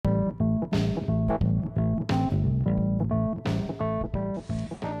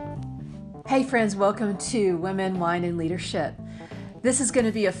Hey friends, welcome to Women, Wine, and Leadership. This is going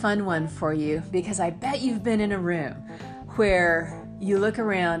to be a fun one for you because I bet you've been in a room where you look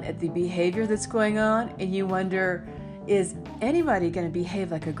around at the behavior that's going on and you wonder, is anybody going to behave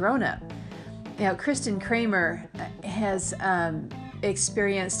like a grown-up? Now, Kristen Kramer has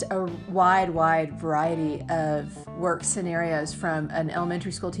experienced a wide variety of work scenarios, from an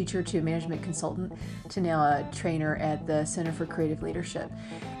elementary school teacher to a management consultant to now a trainer at the Center for Creative Leadership.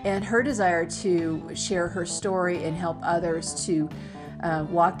 And her desire to share her story and help others to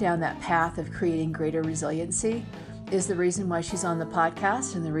walk down that path of creating greater resiliency is the reason why she's on the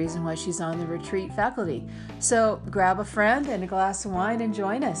podcast and the reason why she's on the retreat faculty. So grab a friend and a glass of wine and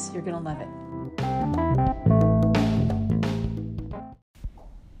join us. You're going to love it.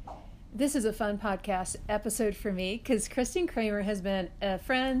 This is a fun podcast episode for me because Kristen Kramer has been a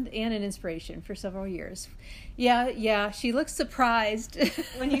friend and an inspiration for several years. Yeah, she looks surprised.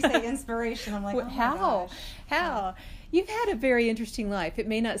 When you say inspiration, I'm like, oh how? my gosh. You've had a very interesting life. It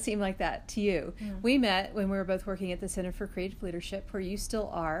may not seem like that to you. Mm. We met when we were both working at the Center for Creative Leadership, where you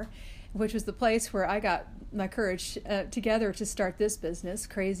still are, which was the place where I got my courage together to start this business,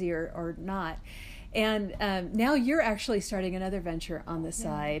 crazy or not. And now you're actually starting another venture on the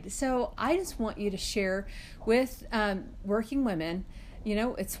side. So I just want you to share with working women,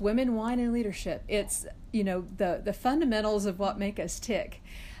 it's women, wine, and leadership. It's, the fundamentals of what make us tick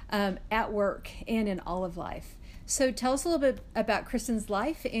at work and in all of life. So tell us a little bit about Kristen's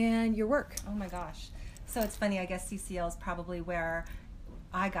life and your work. Oh my gosh. So it's funny, I guess CCL is probably where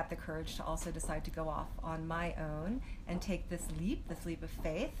I got the courage to also decide to go off on my own and take this leap of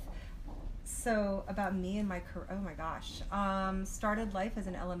faith. So about me and my career, oh my gosh. Started life as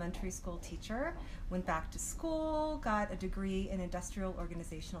an elementary school teacher, went back to school, got a degree in industrial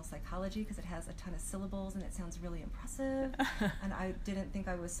organizational psychology because it has a ton of syllables and it sounds really impressive. And I didn't think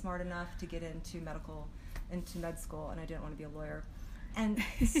I was smart enough to get into med school, and I didn't want to be a lawyer. And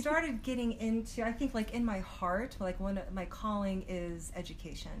started getting into, I think like in my heart, like one of my calling is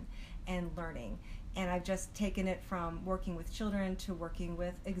education and learning. And I've just taken it from working with children to working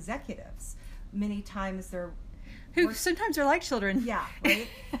with executives. Many times sometimes are like children. Yeah, right?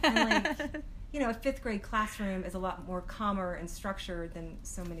 And a fifth grade classroom is a lot more calmer and structured than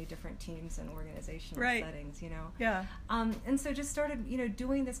so many different teams and organizational settings, Yeah. And so just started,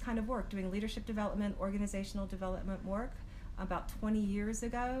 doing this kind of work, doing leadership development, organizational development work about 20 years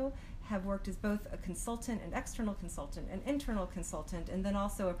ago. Have worked as both a consultant, an external consultant, an internal consultant, and then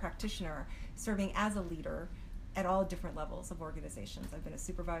also a practitioner serving as a leader at all different levels of organizations. I've been a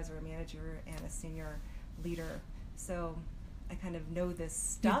supervisor, a manager, and a senior leader. So I kind of know this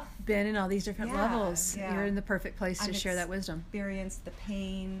stuff. You've been in all these different levels. Yeah. You're in the perfect place to share that wisdom. I've experienced the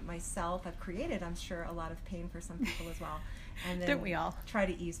pain myself. I've created, I'm sure, a lot of pain for some people as well. And then don't we all? Try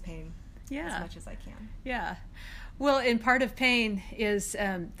to ease pain as much as I can. Yeah. Well, and part of pain is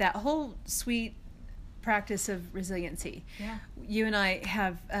that whole sweet practice of resiliency. Yeah. You and I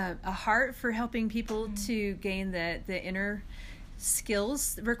have a heart for helping people to gain the inner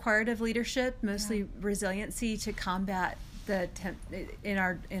skills required of leadership, mostly resiliency to combat in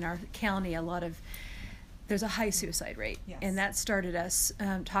our county. There's a high suicide rate, and that started us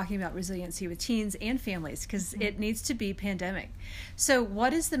talking about resiliency with teens and families because it needs to be pandemic. So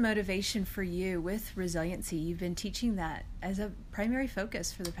what is the motivation for you with resiliency? You've been teaching that as a primary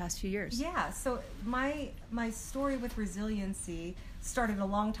focus for the past few years. Yeah, so my story with resiliency started a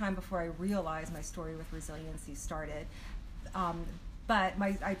long time before I realized my story with resiliency started. But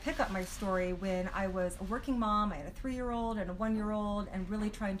I pick up my story when I was a working mom. I had a 3-year-old and a 1-year-old, and really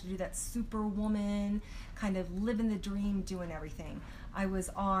trying to do that superwoman, kind of living the dream, doing everything. I was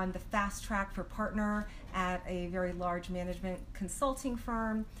on the fast track for partner at a very large management consulting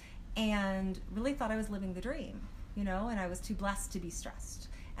firm, and really thought I was living the dream, and I was too blessed to be stressed.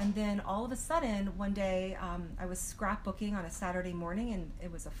 And then all of a sudden, one day, I was scrapbooking on a Saturday morning, and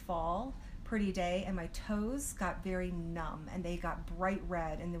it was a fall, pretty day, and my toes got very numb and they got bright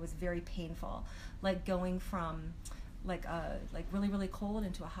red, and it was very painful, like going from like really cold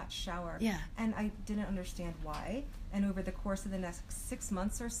into a hot shower. Yeah. And I didn't understand why. And over the course of the next 6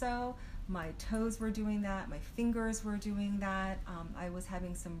 months or so, my toes were doing that, my fingers were doing that. I was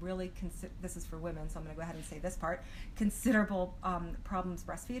having some really this is for women, so I'm going to go ahead and say this part, considerable problems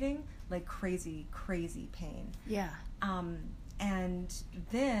breastfeeding, like crazy pain. Yeah. And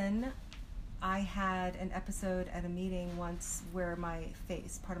then I had an episode at a meeting once where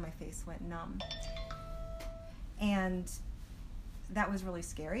part of my face went numb. And that was really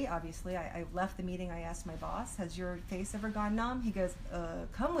scary, obviously. I left the meeting, I asked my boss, has your face ever gone numb? He goes,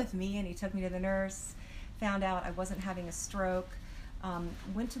 come with me, and he took me to the nurse, found out I wasn't having a stroke.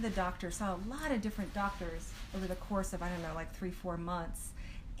 Went to the doctor, saw a lot of different doctors over the course of, I don't know, like 3-4 months.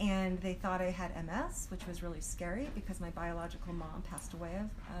 And they thought I had MS, which was really scary because my biological mom passed away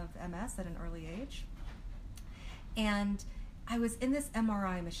of MS at an early age. And I was in this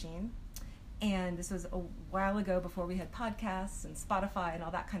MRI machine, and this was a while ago before we had podcasts and Spotify and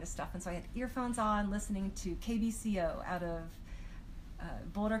all that kind of stuff. And so I had earphones on listening to KBCO out of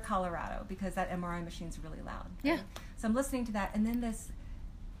Boulder, Colorado, because that MRI machine's really loud. Right? Yeah. So I'm listening to that, and then this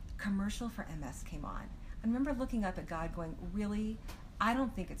commercial for MS came on. I remember looking up at God going, really? I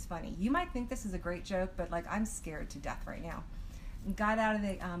don't think it's funny. You might think this is a great joke, but like I'm scared to death right now. Got out of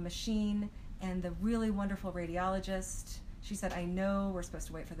the machine, and the really wonderful radiologist, she said, I know we're supposed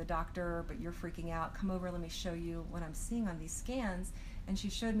to wait for the doctor, but you're freaking out. Come over, let me show you what I'm seeing on these scans. And she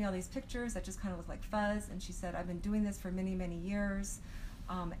showed me all these pictures that just kind of looked like fuzz, and she said, I've been doing this for many, many years.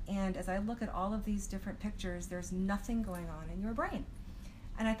 And as I look at all of these different pictures, there's nothing going on in your brain.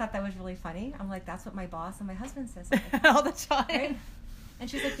 And I thought that was really funny. I'm like, that's what my boss and my husband says all the time. Right? And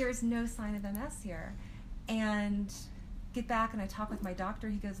she's like, there is no sign of MS here. And get back, and I talk with my doctor.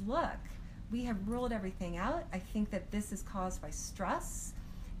 He goes, look, we have ruled everything out. I think that this is caused by stress.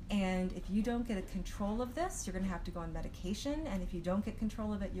 And if you don't get a control of this, you're going to have to go on medication. And if you don't get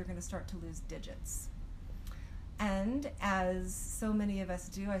control of it, you're going to start to lose digits. And as so many of us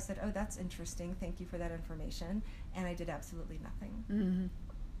do, I said, oh, that's interesting. Thank you for that information. And I did absolutely nothing.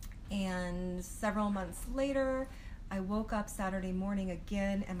 Mm-hmm. And several months later, I woke up Saturday morning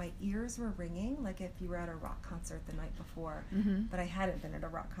again, and my ears were ringing like if you were at a rock concert the night before. Mm-hmm. But I hadn't been at a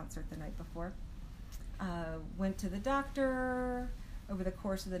rock concert the night before. Went to the doctor. Over the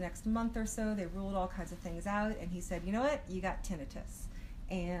course of the next month or so, they ruled all kinds of things out, and he said, you know what, you got tinnitus.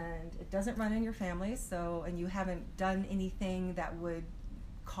 And it doesn't run in your family, and you haven't done anything that would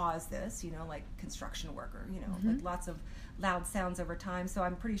cause this, like construction worker, mm-hmm. like lots of loud sounds over time. So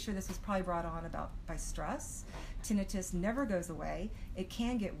I'm pretty sure this was probably brought on by stress. Tinnitus never goes away. It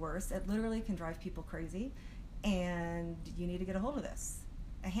can get worse. It literally can drive people crazy. And you need to get a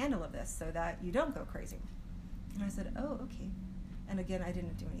handle of this, so that you don't go crazy. And I said, oh, okay. And again, I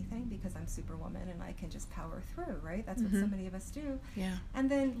didn't do anything because I'm Superwoman and I can just power through, right? That's what so many of us do. Yeah.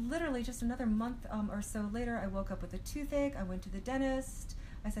 And then literally just another month or so later, I woke up with a toothache. I went to the dentist.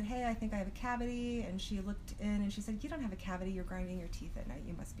 I said, hey, I think I have a cavity. And she looked in and she said, you don't have a cavity. You're grinding your teeth at night.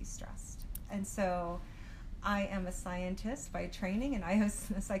 You must be stressed. And so I am a scientist by training, and I was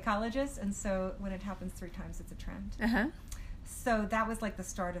a psychologist. And so when it happens 3 times, it's a trend. Uh-huh. So that was like the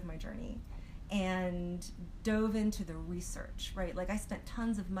start of my journey. And dove into the research, right? Like I spent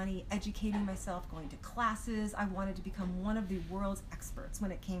tons of money educating myself, going to classes. I wanted to become one of the world's experts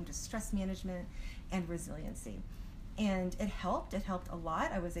when it came to stress management and resiliency. And it helped a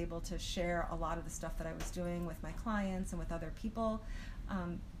lot. I was able to share a lot of the stuff that I was doing with my clients and with other people.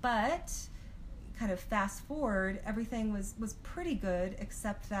 But kind of fast forward, everything was pretty good,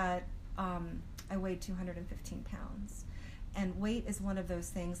 except that I weighed 215 pounds. And weight is one of those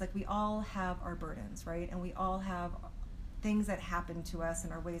things, like we all have our burdens, right? And we all have things that happen to us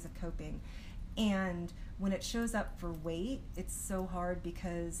and our ways of coping. And when it shows up for weight, it's so hard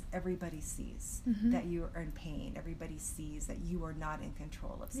because everybody sees that you are in pain. Everybody sees that you are not in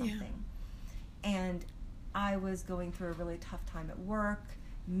control of something. Yeah. And I was going through a really tough time at work.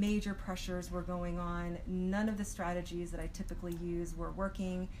 Major pressures were going on. None of the strategies that I typically use were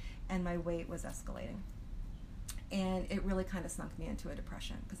working, and my weight was escalating. And it really kind of sunk me into a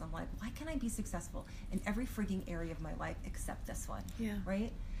depression because I'm like, why can't I be successful in every freaking area of my life except this one? Yeah.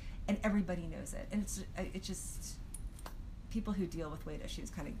 Right? And everybody knows it. And it's just, people who deal with weight issues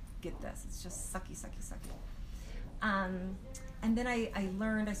kind of get this. It's just sucky. And then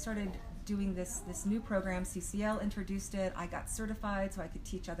I started doing this new program. CCL introduced it. I got certified so I could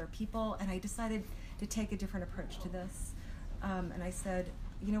teach other people. And I decided to take a different approach to this. And I said,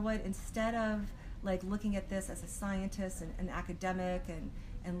 you know what, instead of like looking at this as a scientist and an academic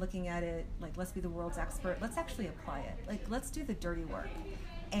and looking at it like let's be the world's expert, let's actually apply it. Like let's do the dirty work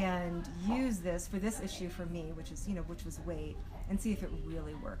and use this for this issue for me, which was weight, and see if it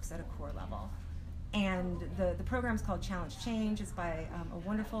really works at a core level. And the program's called Challenge Change. It's by a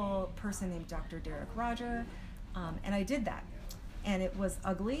wonderful person named Dr. Derek Roger. And I did that. And it was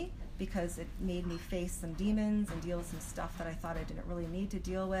ugly because it made me face some demons and deal with some stuff that I thought I didn't really need to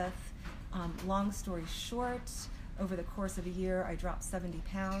deal with. Long story short, over the course of a year, I dropped 70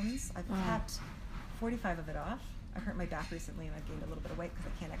 pounds. I've kept 45 of it off. I hurt my back recently, and I've gained a little bit of weight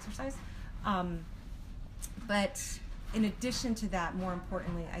because I can't exercise. But in addition to that, more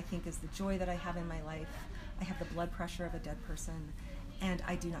importantly, I think is the joy that I have in my life. I have the blood pressure of a dead person, and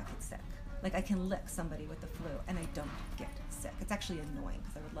I do not get sick. Like I can lick somebody with the flu and I don't get sick. It's actually annoying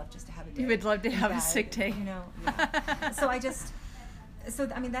because I would love just to have a day. You would love to in have a bed, sick day. You know. Yeah. So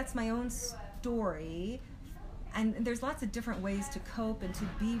I mean that's my own story. And there's lots of different ways to cope and to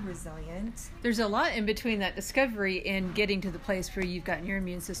be resilient. There's a lot in between that discovery and getting to the place where you've gotten your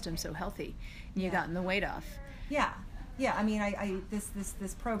immune system so healthy and you've gotten the weight off. Yeah. I mean,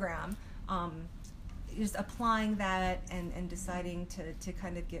 this program, just applying that and deciding to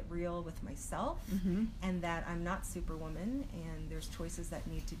kind of get real with myself, and that I'm not Superwoman, and there's choices that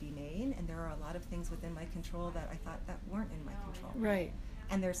need to be made, and there are a lot of things within my control that I thought that weren't in my control. Right.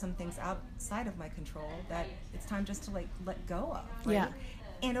 And there's some things outside of my control that it's time just to let go of. Right? Yeah.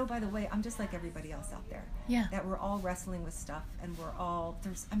 And oh, by the way, I'm just like everybody else out there. Yeah. That we're all wrestling with stuff, and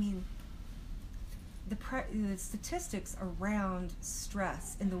the statistics around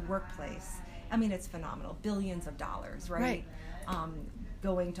stress in the workplace, I mean, it's phenomenal. Billions of dollars, right?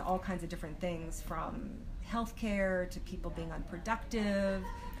 Going to all kinds of different things, from healthcare to people being unproductive,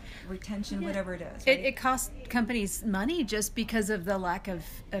 retention, whatever it is. Right? It costs companies money just because of the lack of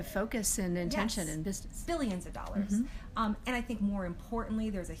focus and intention in business. Billions of dollars. And I think more importantly,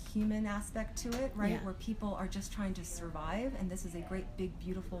 there's a human aspect to it, right? Yeah. Where people are just trying to survive, and this is a great, big,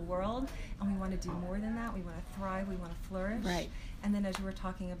 beautiful world, and we want to do more than that. We want to thrive. We want to flourish. Right. And then as you were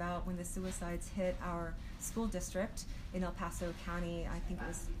talking about when the suicides hit our school district in El Paso County, I think it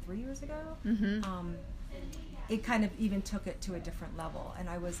was 3 years ago, it kind of even took it to a different level. And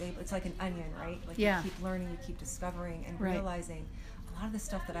I was able, it's like an onion, right? Like you keep learning, you keep discovering and realizing a lot of the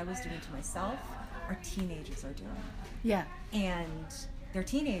stuff that I was doing to myself, our teenagers are doing. Yeah. And they're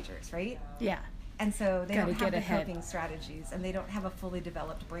teenagers, right? Yeah. And so they don't have the ahead. coping strategies, and they don't have a fully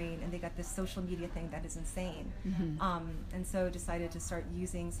developed brain, and they got this social media thing that is insane. And so decided to start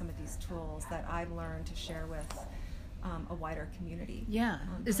using some of these tools that I've learned to share with a wider community. Yeah.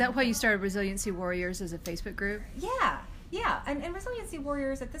 Is that why you started Resiliency Warriors as a Facebook group? Yeah. And Resiliency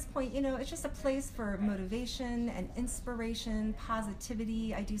Warriors at this point, it's just a place for motivation and inspiration,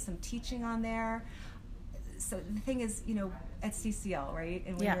 positivity. I do some teaching on there. So the thing is, at CCL, right?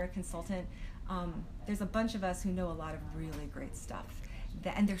 And when you're a consultant, there's a bunch of us who know a lot of really great stuff.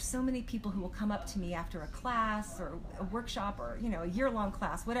 And there's so many people who will come up to me after a class or a workshop or, a year-long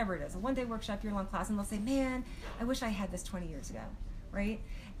class, whatever it is, a one-day workshop, year-long class, and they'll say, man, I wish I had this 20 years ago, right?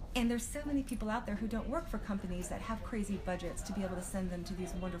 And there's so many people out there who don't work for companies that have crazy budgets to be able to send them to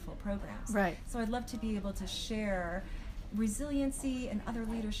these wonderful programs. Right. So I'd love to be able to share resiliency and other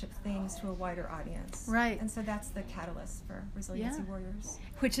leadership things to a wider audience. Right. And so that's the catalyst for Resiliency Warriors.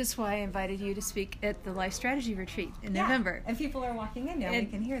 Which is why I invited you to speak at the Life Strategy Retreat in November. And people are walking in now, we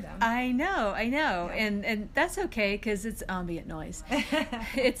can hear them. I know. Yeah. And that's okay because it's ambient noise.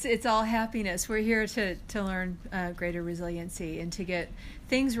 It's all happiness. We're here to learn greater resiliency and to get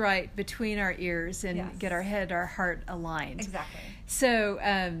things right between our ears and get our head, our heart aligned. Exactly. So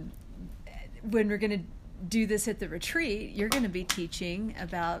when we're going to do this at the retreat, you're going to be teaching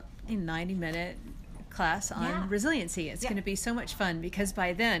about a 90-minute class on resiliency. It's going to be so much fun because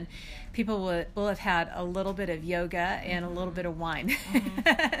by then people will have had a little bit of yoga and a little bit of wine.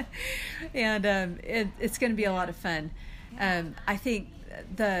 And it's going to be a lot of fun. I think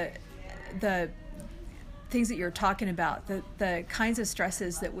the things that you're talking about, the kinds of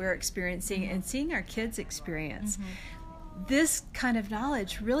stresses that we're experiencing and seeing our kids experience, this kind of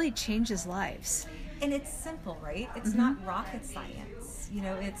knowledge really changes lives. And it's simple, right? It's not rocket science.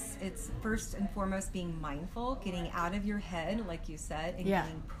 It's first and foremost being mindful, getting out of your head, like you said, and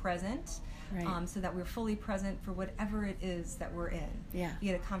getting present, so that we're fully present for whatever it is that we're in. Yeah.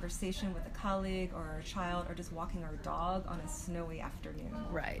 Be it a conversation with a colleague or a child or just walking our dog on a snowy afternoon.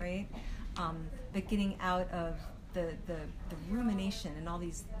 Right? But getting out of the rumination and all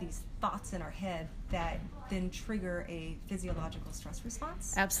these thoughts in our head that then trigger a physiological stress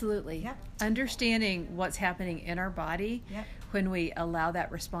response. Absolutely. Yep. Understanding what's happening in our body when we allow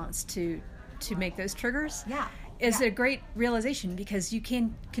that response to make those triggers is a great realization because you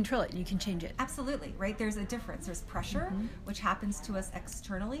can control it and you can change it. Absolutely, right? There's a difference. There's pressure, which happens to us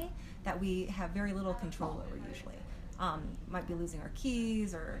externally that we have very little control over usually. Might be losing our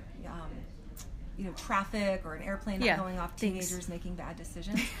keys or traffic or an airplane not going off, teenagers making bad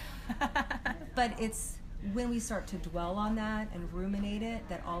decisions. But it's when we start to dwell on that and ruminate it,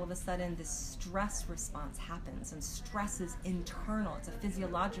 that all of a sudden this stress response happens. And stress is internal. It's a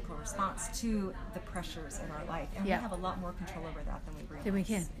physiological response to the pressures in our life. And we have a lot more control over that than we realize. Then we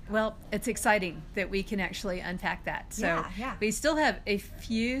can. Well, it's exciting that we can actually unpack that. So we still have a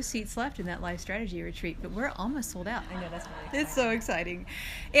few seats left in that Life Strategy Retreat, but we're almost sold out. I know, that's really exciting. It's so exciting.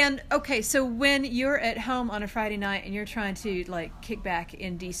 And okay, so when you're at home on a Friday night and you're trying to like kick back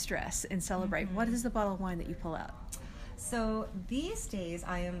and de-stress and celebrate, what is the bottle of wine that you pull out? So these days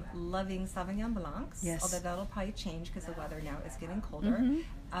I am loving Sauvignon Blancs, although that'll probably change because the weather now is getting colder.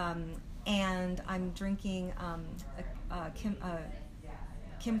 And I'm drinking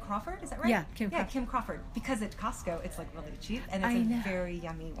Kim Crawford, is that right? Yeah, Kim Crawford. Because at Costco, it's like really cheap, and it's a very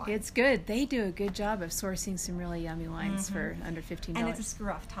yummy wine. It's good. They do a good job of sourcing some really yummy wines for under $15. And it's a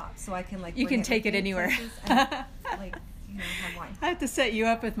screw-off top, so I can like you can take it anywhere. And, like, have wine. I have to set you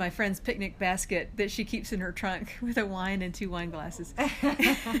up with my friend's picnic basket that she keeps in her trunk with a wine and 2 wine glasses.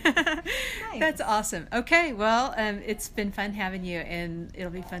 Nice. That's awesome. Okay, well, it's been fun having you, and it'll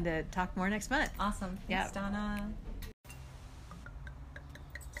be fun to talk more next month. Awesome. Thanks, Donna.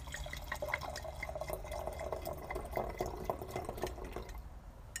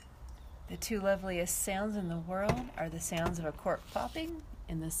 The 2 loveliest sounds in the world are the sounds of a cork popping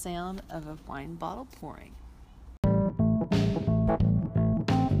and the sound of a wine bottle pouring.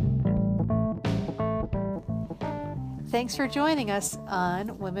 Thanks for joining us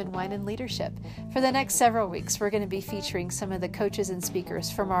on Women, Wine, and Leadership. For the next several weeks, we're going to be featuring some of the coaches and speakers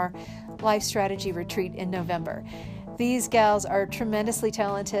from our Life Strategy Retreat in November. These gals are tremendously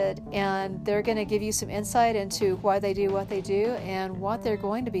talented, and they're going to give you some insight into why they do what they do and what they're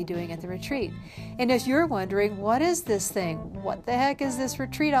going to be doing at the retreat. And if you're wondering, what is this thing? What the heck is this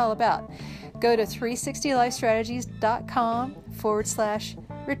retreat all about? Go to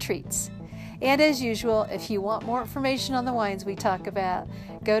 360lifestrategies.com/retreats. And as usual, if you want more information on the wines we talk about,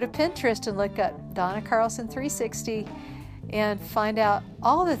 go to Pinterest and look up Donna Carlson 360 and find out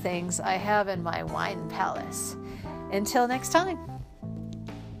all the things I have in my wine palace. Until next time.